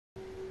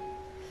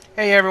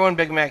Hey everyone,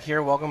 Big Mac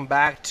here. Welcome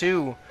back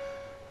to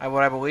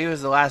what I believe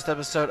is the last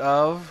episode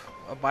of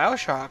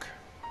Bioshock.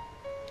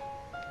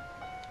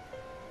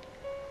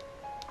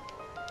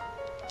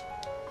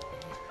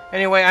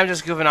 Anyway, I'm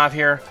just goofing off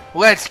here.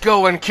 Let's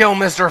go and kill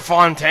Mr.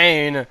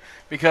 Fontaine!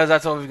 Because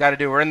that's what we've got to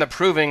do. We're in the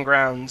Proving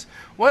Grounds.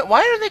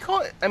 Why do they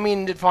call it... I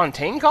mean, did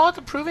Fontaine call it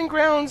the Proving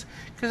Grounds?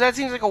 Because that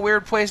seems like a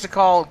weird place to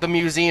call the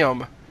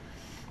museum.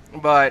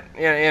 But,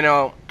 you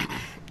know...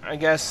 I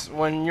guess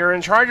when you're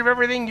in charge of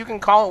everything, you can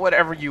call it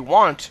whatever you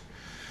want.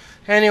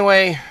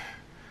 Anyway,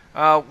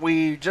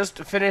 we just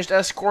finished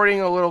escorting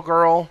a little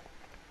girl,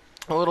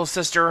 a little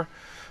sister,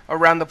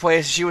 around the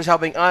place. She was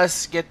helping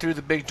us get through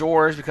the big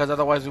doors because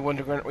otherwise we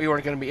weren't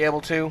going to be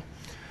able to.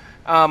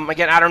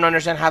 Again, I don't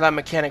understand how that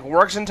mechanic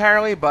works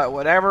entirely, but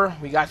whatever.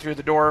 We got through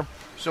the door.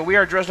 So we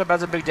are dressed up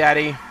as a Big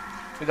Daddy.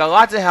 We got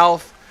lots of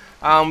health.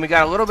 We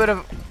got a little bit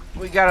of...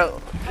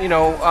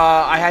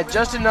 I had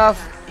just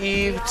enough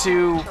Eve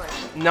to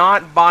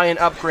not buy an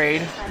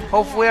upgrade.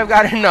 Hopefully I've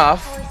got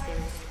enough.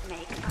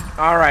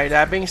 Alright,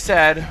 that being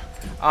said,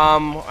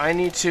 I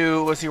need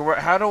to, let's see,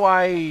 how do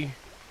I,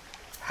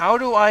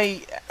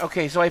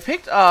 okay, so I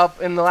picked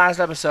up in the last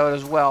episode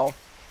as well,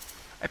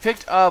 I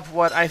picked up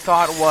what I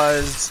thought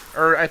was,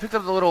 or I picked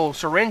up the little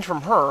syringe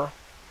from her,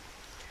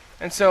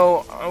 and so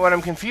what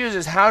I'm confused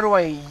is how do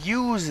I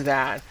use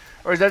that?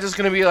 Or is that just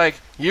going to be like,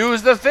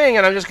 use the thing,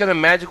 and I'm just going to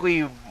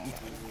magically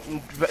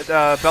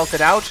belt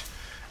it out?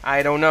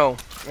 I don't know.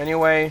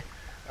 Anyway,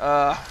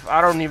 I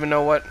don't even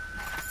know what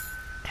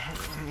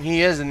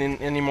he is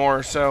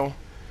anymore, so...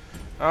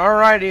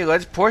 Alrighty,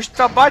 let's push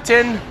the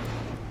button!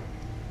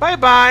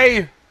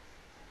 Bye-bye!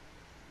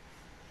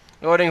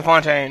 Loading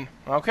Fontaine.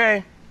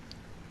 Okay.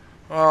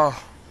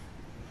 Oh.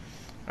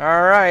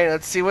 Alright,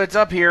 let's see what's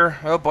up here.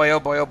 Oh boy, oh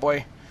boy, oh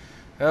boy.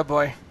 Oh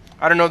boy.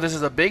 I don't know if this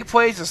is a big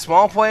place, a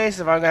small place,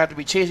 if I'm gonna have to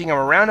be chasing him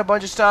around a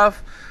bunch of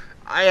stuff.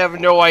 I have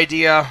no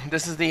idea.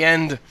 This is the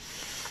end.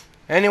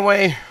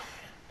 Anyway,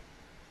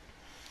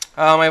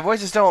 my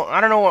voice is still... I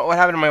don't know what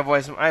happened to my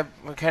voice. I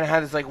kind of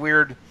had this like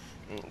weird,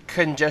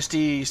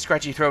 congesty,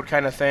 scratchy throat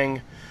kind of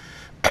thing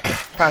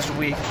past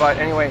week. But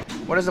anyway,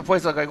 what does the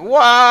place look like?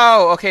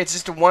 Wow! Okay, it's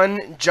just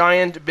one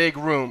giant big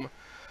room.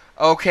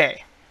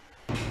 Okay.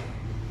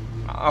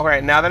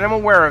 Alright, now that I'm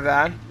aware of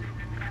that...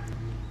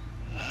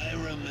 I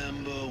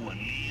remember when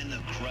me and the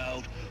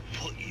crowd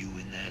put you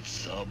in that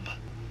sub.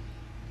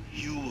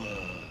 You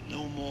were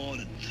no more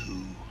than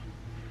 2.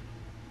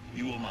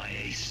 You were my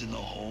ace in the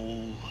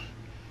hole,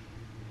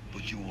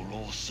 but you were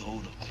also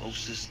the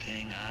closest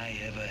thing I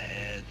ever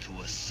had to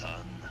a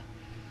son.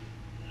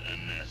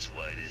 And that's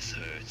why this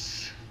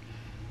hurts.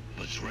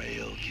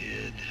 Betrayal,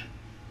 kid.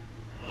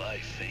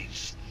 Life ain't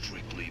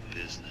strictly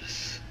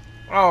business.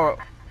 Oh,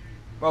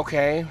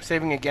 okay.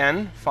 Saving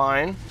again.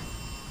 Fine.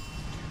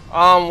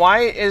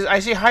 Why is... I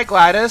see... Hi,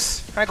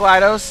 GLaDOS. Hi,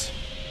 GLaDOS.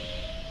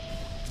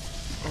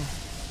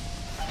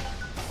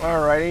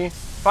 Alrighty.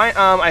 Fine,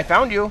 I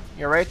found you.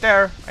 You're right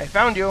there. I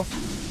found you.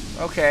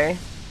 Okay.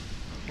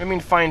 I mean,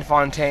 find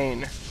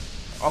Fontaine.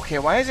 Okay,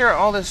 why is there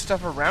all this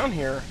stuff around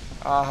here?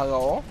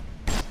 Hello?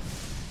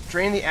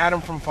 Drain the atom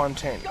from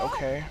Fontaine.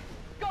 Okay.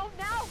 Go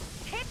now!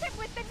 Hit him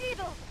with the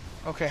needle!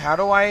 Okay, how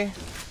do I...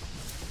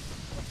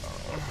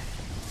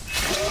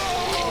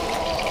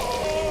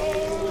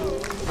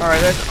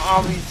 Alright, that's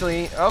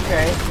obviously...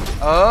 Okay.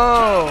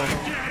 Oh!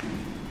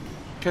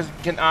 Because,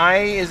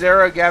 is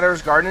there a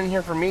Gatherer's Garden in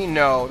here for me?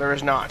 No, there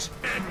is not.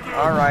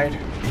 Alright.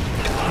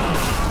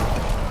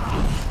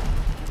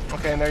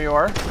 Okay, and there you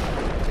are.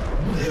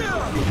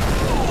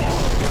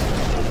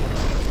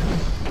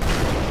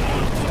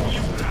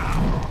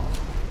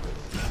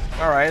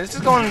 Alright, this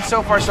is going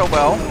so far so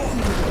well.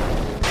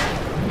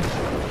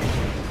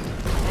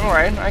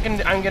 Alright,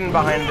 I'm getting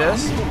behind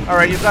this.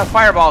 Alright, you've got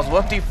fireballs.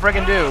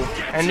 Whoop-de-friggin' do.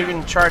 And you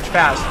can charge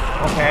fast.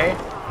 Okay.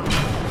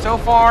 So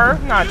far,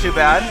 not too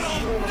bad.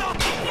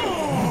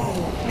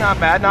 Not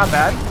bad, not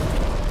bad.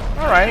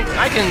 Alright,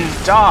 I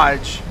can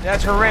dodge.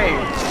 That's hooray.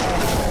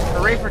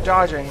 Hooray for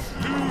dodging.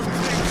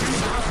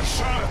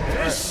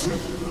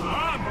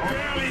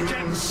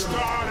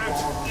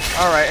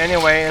 Alright,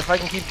 anyway, if I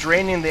can keep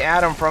draining the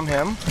atom from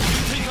him.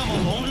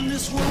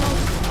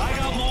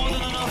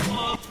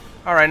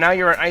 Alright, now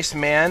you're an ice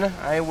man.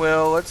 I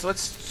will...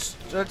 Let's...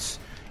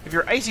 If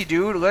you're icy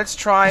dude, let's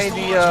try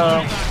the,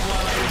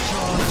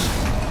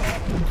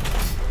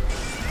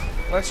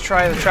 let's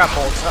try the trap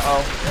bolts.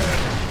 Uh-oh.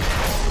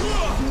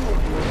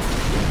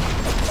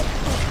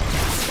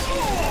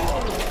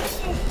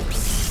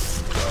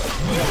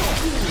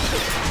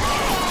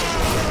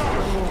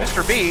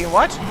 Mr. B,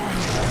 what?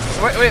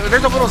 Wait,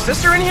 there's a little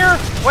sister in here?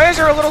 Why is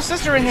there a little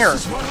sister in here?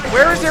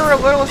 Where is there a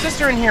little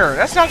sister in here?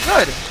 That's not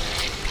good.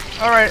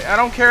 Alright, I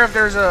don't care if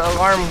there's an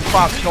alarm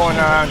clock going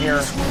on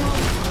here.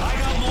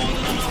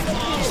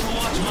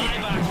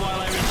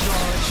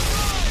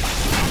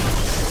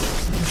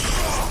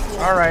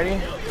 Alrighty.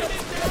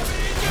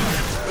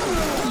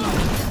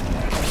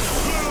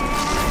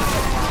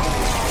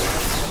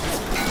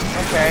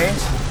 Okay.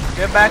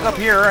 Get back up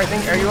here. I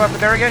think. Are you up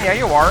there again? Yeah,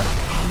 you are.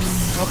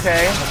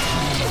 Okay.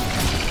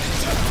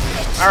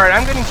 Alright,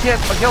 I'm getting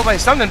killed by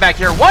something back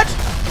here. What?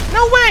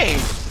 No way!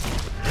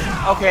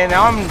 Okay,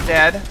 now I'm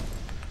dead.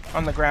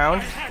 On the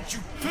ground. I had you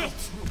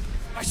built.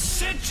 I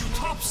sent you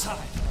topside.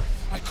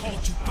 I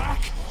called you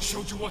back,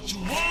 showed you what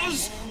you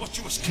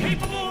was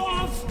capable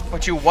of.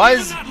 What you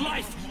was? That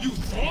life you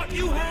thought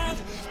you had,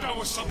 that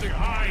was something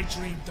I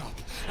dreamed up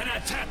and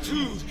had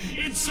tattooed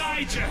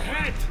inside your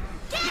head.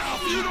 Now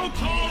if you don't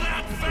call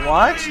that family,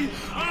 What?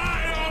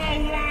 I don't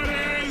know what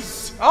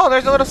is. Oh,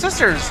 there's the little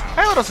sisters.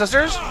 Hi, little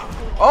sisters.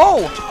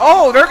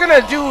 Oh, they're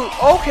gonna do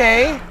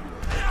okay.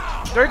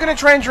 They're gonna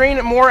try and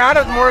drain more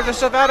of the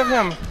stuff out of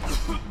him.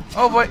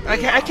 Oh, but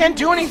I can't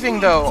do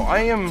anything though. I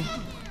am.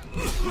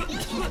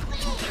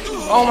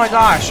 Oh my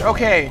gosh.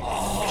 Okay.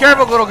 Be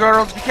careful, little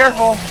girls. Be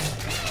careful.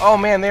 Oh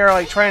man, they are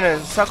like trying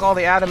to suck all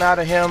the atom out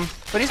of him.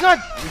 But he's not.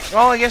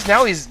 Well, I guess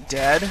now he's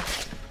dead.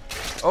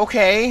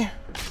 Okay.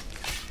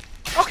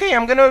 Okay,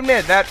 I'm gonna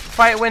admit that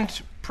fight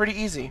went pretty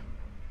easy.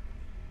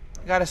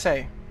 I gotta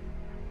say.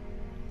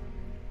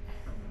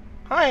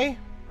 Hi.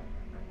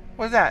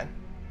 What's that?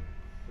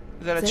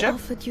 Is that a They chip?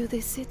 offered you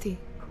this city.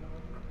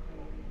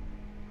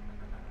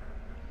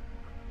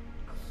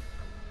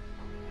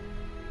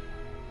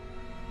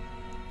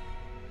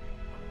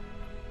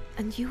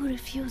 And you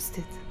refused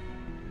it.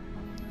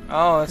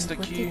 Oh, that's the And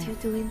what key. did you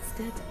do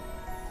instead?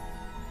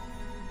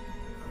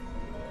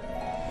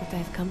 What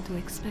I've come to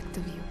expect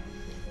of you.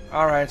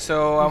 Alright,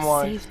 so I'm You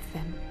like... saved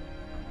them.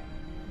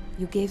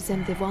 You gave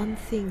them the one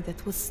thing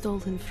that was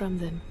stolen from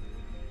them.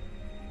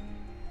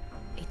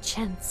 A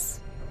chance.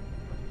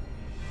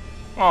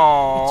 A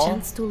Aww.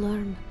 chance to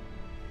learn.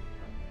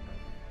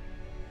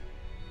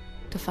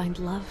 To find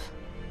love.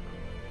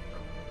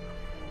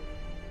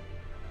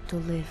 To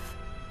live.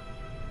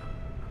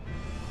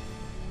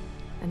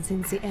 And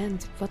in the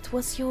end, what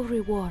was your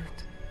reward?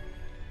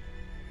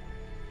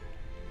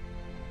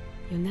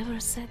 You never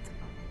said.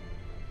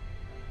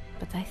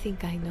 But I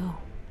think I know.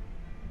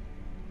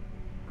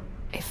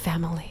 A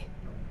family.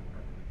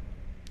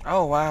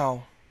 Oh,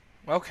 wow.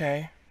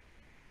 Okay.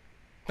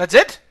 That's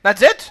it?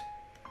 That's it?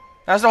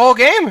 That's the whole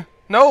game?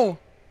 No.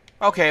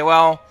 Okay,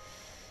 well...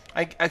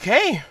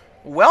 okay.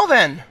 Well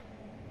then.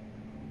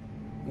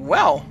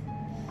 Well.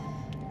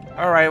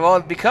 Alright,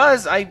 well,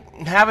 because I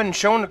haven't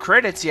shown the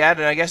credits yet,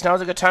 and I guess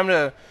now's a good time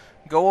to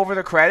go over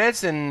the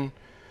credits, and...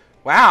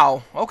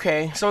 wow.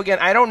 Okay. So again,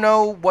 I don't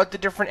know what the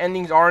different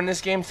endings are in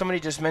this game. Somebody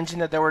just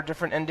mentioned that there were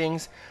different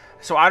endings.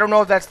 So I don't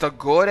know if that's the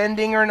good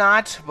ending or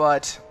not,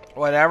 but...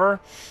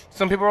 whatever.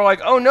 Some people are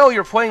like, oh no,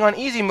 you're playing on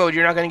easy mode,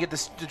 you're not going to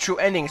get the true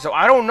ending. So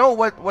I don't know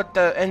what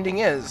the ending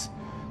is.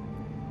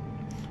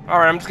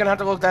 Alright, I'm just going to have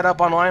to look that up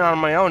online on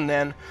my own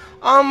then.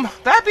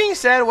 That being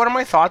said, what are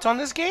my thoughts on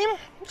this game?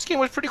 This game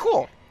was pretty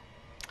cool.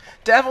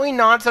 Definitely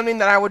not something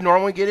that I would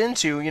normally get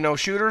into. You know,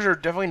 shooters are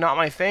definitely not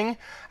my thing.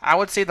 I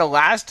would say the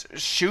last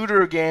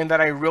shooter game that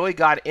I really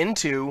got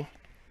into,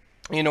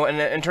 you know,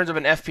 in terms of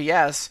an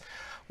FPS,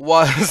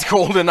 was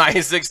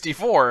GoldenEye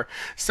 64.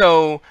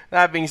 So,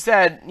 that being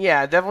said,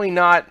 yeah, definitely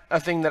not a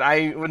thing that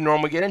I would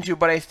normally get into,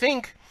 but I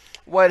think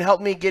what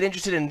helped me get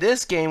interested in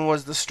this game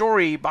was the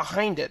story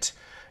behind it.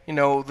 You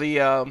know,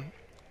 the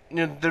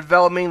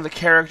developing the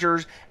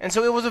characters, and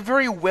so it was a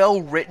very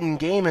well-written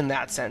game in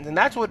that sense, and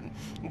that's what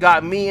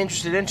got me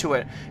interested into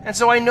it. And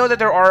so I know that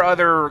there are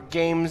other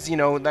games, you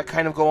know, that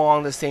kind of go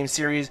along the same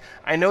series.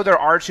 I know there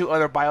are 2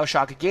 other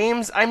Bioshock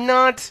games. I'm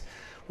not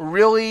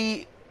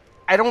really...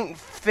 I don't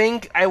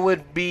think I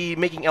would be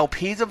making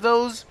LPs of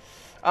those.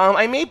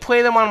 I may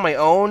play them on my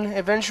own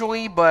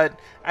eventually, but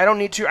I don't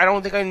need to. I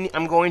don't think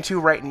I'm going to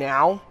right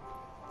now.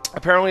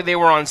 Apparently they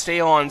were on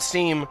sale on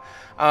Steam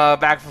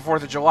back for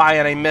 4th of July,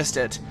 and I missed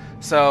it.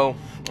 So,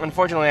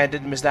 unfortunately, I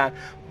did miss that.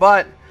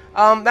 But,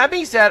 that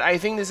being said, I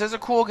think this is a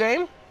cool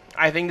game.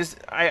 I think this...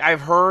 I've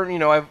heard, you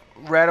know, I've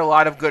read a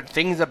lot of good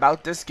things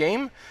about this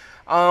game.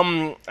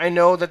 I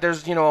know that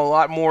there's, you know, a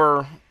lot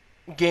more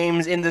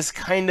games in this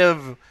kind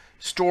of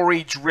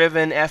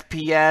story-driven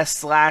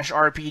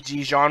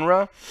FPS/RPG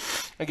genre.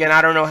 Again,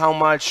 I don't know how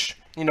much,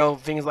 you know,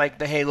 things like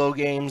the Halo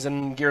games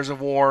and Gears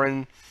of War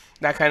and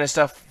that kind of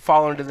stuff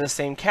fall into the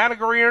same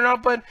category or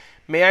not, but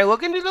may I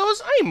look into those?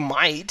 I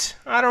might.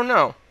 I don't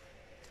know.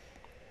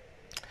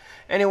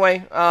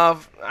 Anyway,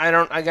 I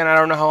don't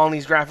know how long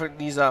these credits are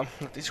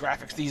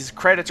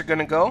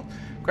gonna go.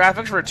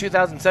 Graphics for a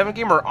 2007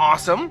 game are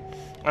awesome.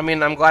 I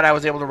mean, I'm glad I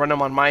was able to run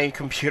them on my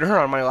computer,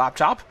 on my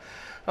laptop.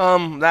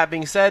 That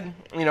being said,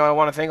 you know, I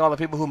want to thank all the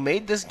people who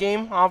made this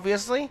game,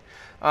 obviously.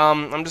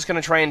 I'm just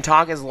going to try and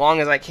talk as long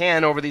as I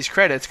can over these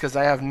credits, because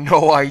I have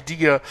no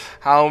idea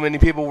how many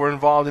people were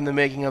involved in the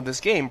making of this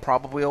game.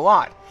 Probably a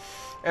lot.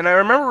 And I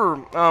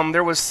remember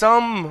there was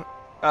some,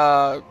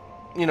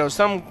 you know,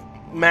 some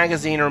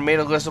magazine or made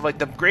a list of, like,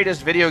 the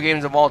greatest video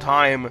games of all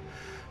time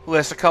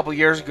list a couple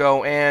years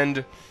ago,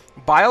 and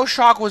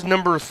Bioshock was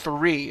number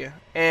 3,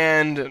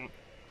 and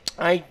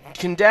I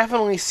can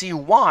definitely see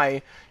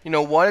why, you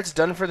know, what it's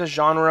done for the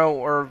genre,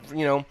 or,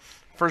 you know,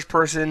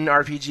 first-person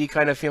RPG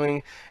kind of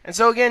feeling. And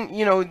so, again,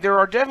 you know, there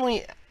are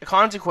definitely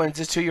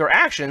consequences to your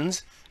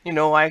actions, you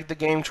know, like the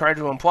game tried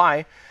to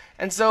imply.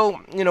 And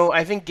so, you know,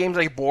 I think games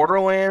like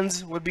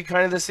Borderlands would be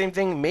kind of the same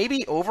thing. Maybe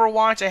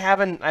Overwatch.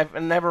 I've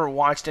never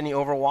watched any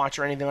Overwatch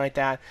or anything like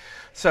that.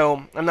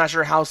 So I'm not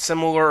sure how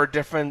similar or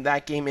different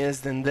that game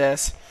is than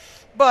this.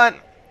 But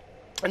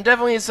it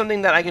definitely is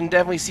something that I can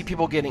definitely see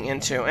people getting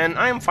into, and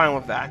I'm fine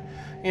with that.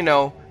 You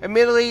know,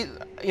 admittedly,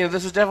 you know,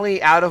 this was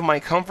definitely out of my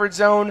comfort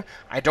zone.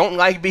 I don't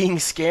like being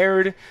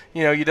scared.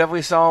 You know, you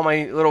definitely saw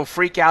my little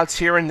freakouts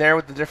here and there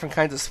with the different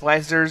kinds of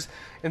splicers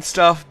and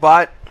stuff,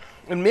 but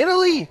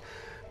admittedly,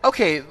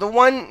 okay, the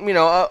one, you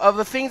know, of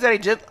the things that I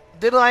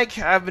did like,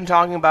 I've been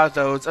talking about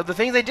those. Of the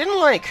things I didn't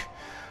like,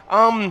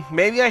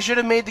 maybe I should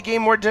have made the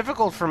game more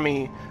difficult for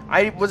me.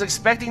 I was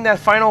expecting that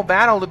final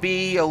battle to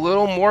be a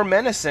little more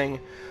menacing.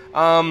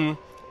 Of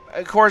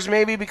course,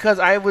 maybe because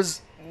I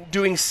was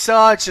doing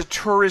such a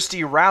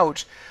touristy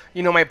route.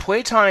 You know, my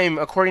playtime,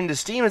 according to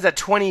Steam, is at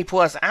 20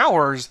 plus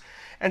hours.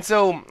 And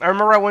so, I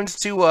remember I went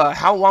to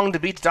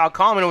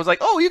howlongtobeat.com and it was like,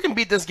 oh, you can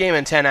beat this game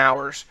in 10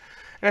 hours.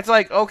 And it's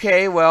like,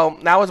 okay, well,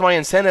 that was my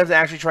incentive to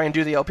actually try and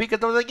do the LP,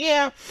 because I was like,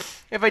 yeah,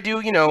 if I do,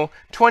 you know,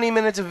 20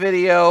 minutes of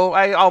video,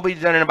 I'll be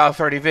done in about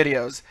 30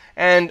 videos.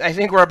 And I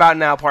think we're about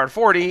now part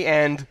 40,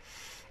 and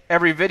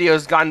every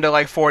video's gotten to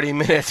like 40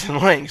 minutes in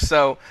length,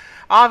 so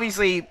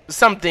obviously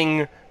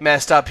something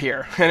messed up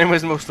here, and it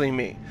was mostly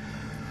me.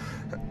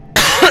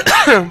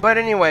 But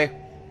anyway,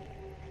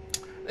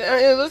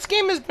 this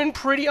game has been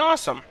pretty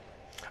awesome.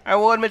 I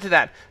will admit to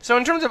that. So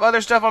in terms of other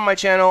stuff on my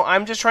channel,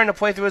 I'm just trying to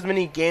play through as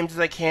many games as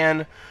I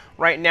can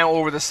right now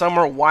over the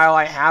summer while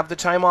I have the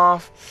time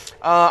off.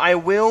 I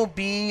will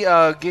be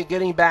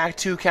getting back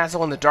to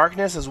Castle in the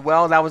Darkness as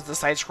well. That was the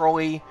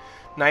side-scrolly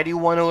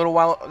 91 a little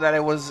while that I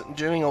was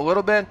doing a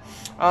little bit.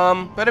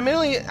 But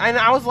admittedly,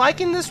 I was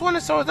liking this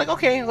one, so I was like,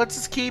 okay, let's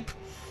just keep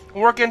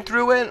working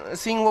through it,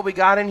 seeing what we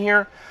got in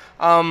here.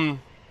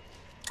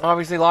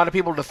 Obviously, a lot of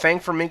people to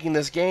thank for making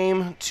this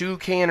game.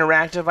 2K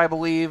Interactive, I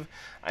believe.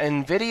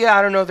 NVIDIA,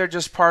 I don't know if they're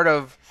just part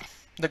of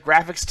the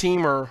graphics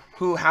team or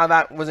how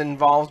that was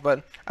involved,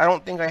 but I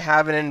don't think I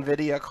have an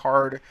NVIDIA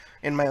card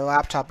in my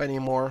laptop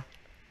anymore.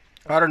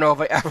 I don't know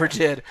if I ever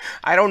did.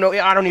 I don't know.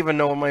 I don't even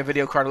know what my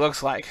video card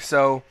looks like,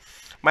 so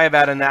my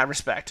bad in that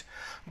respect.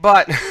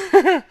 But,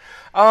 you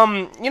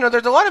know,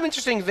 there's a lot of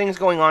interesting things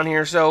going on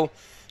here, so,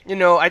 you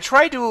know, I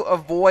try to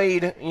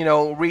avoid, you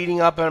know, reading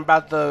up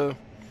about the,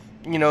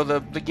 you know, the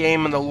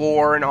game and the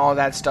lore and all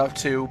that stuff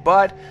too,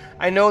 but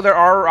I know there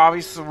are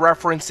obvious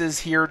references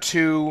here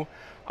to,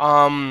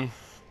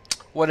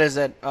 what is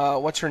it,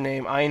 what's her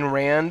name, Ayn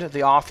Rand,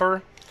 the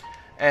author,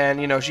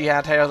 and, you know, she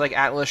had titles like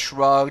Atlas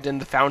Shrugged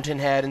and The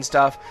Fountainhead and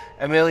stuff.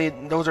 Admittedly,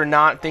 those are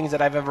not things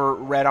that I've ever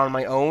read on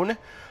my own.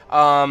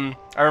 I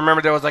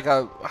remember there was like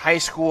a high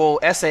school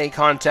essay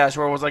contest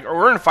where it was like,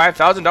 earn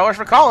 $5,000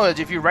 for college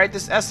if you write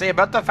this essay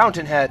about the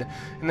Fountainhead,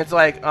 and it's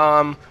like,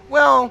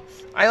 well,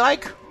 I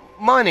like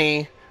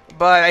money,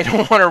 but I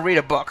don't want to read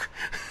a book.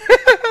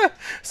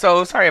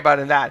 So sorry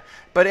about that.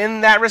 But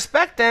in that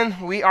respect,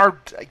 then we are,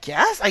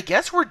 I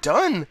guess we're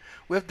done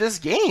with this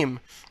game.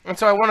 And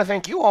so I want to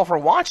thank you all for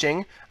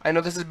watching. I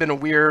know this has been a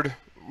weird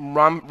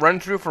run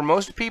through for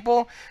most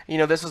people. You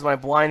know, this was my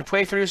blind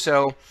playthrough,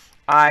 so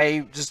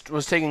I just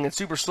was taking it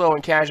super slow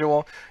and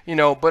casual. You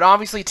know, but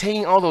obviously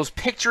taking all those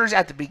pictures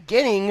at the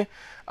beginning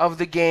of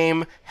the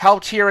game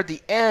helped here at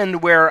the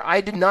end, where I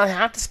did not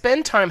have to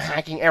spend time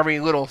hacking every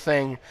little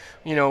thing,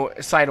 you know,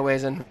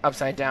 sideways and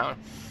upside down.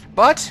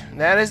 But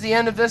that is the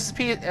end of this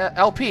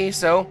LP,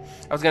 so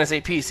I was going to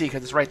say PC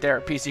because it's right there,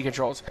 PC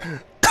controls.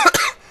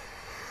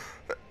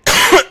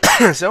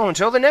 So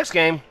until the next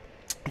game,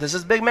 this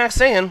is Big Mac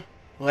saying,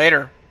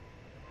 later.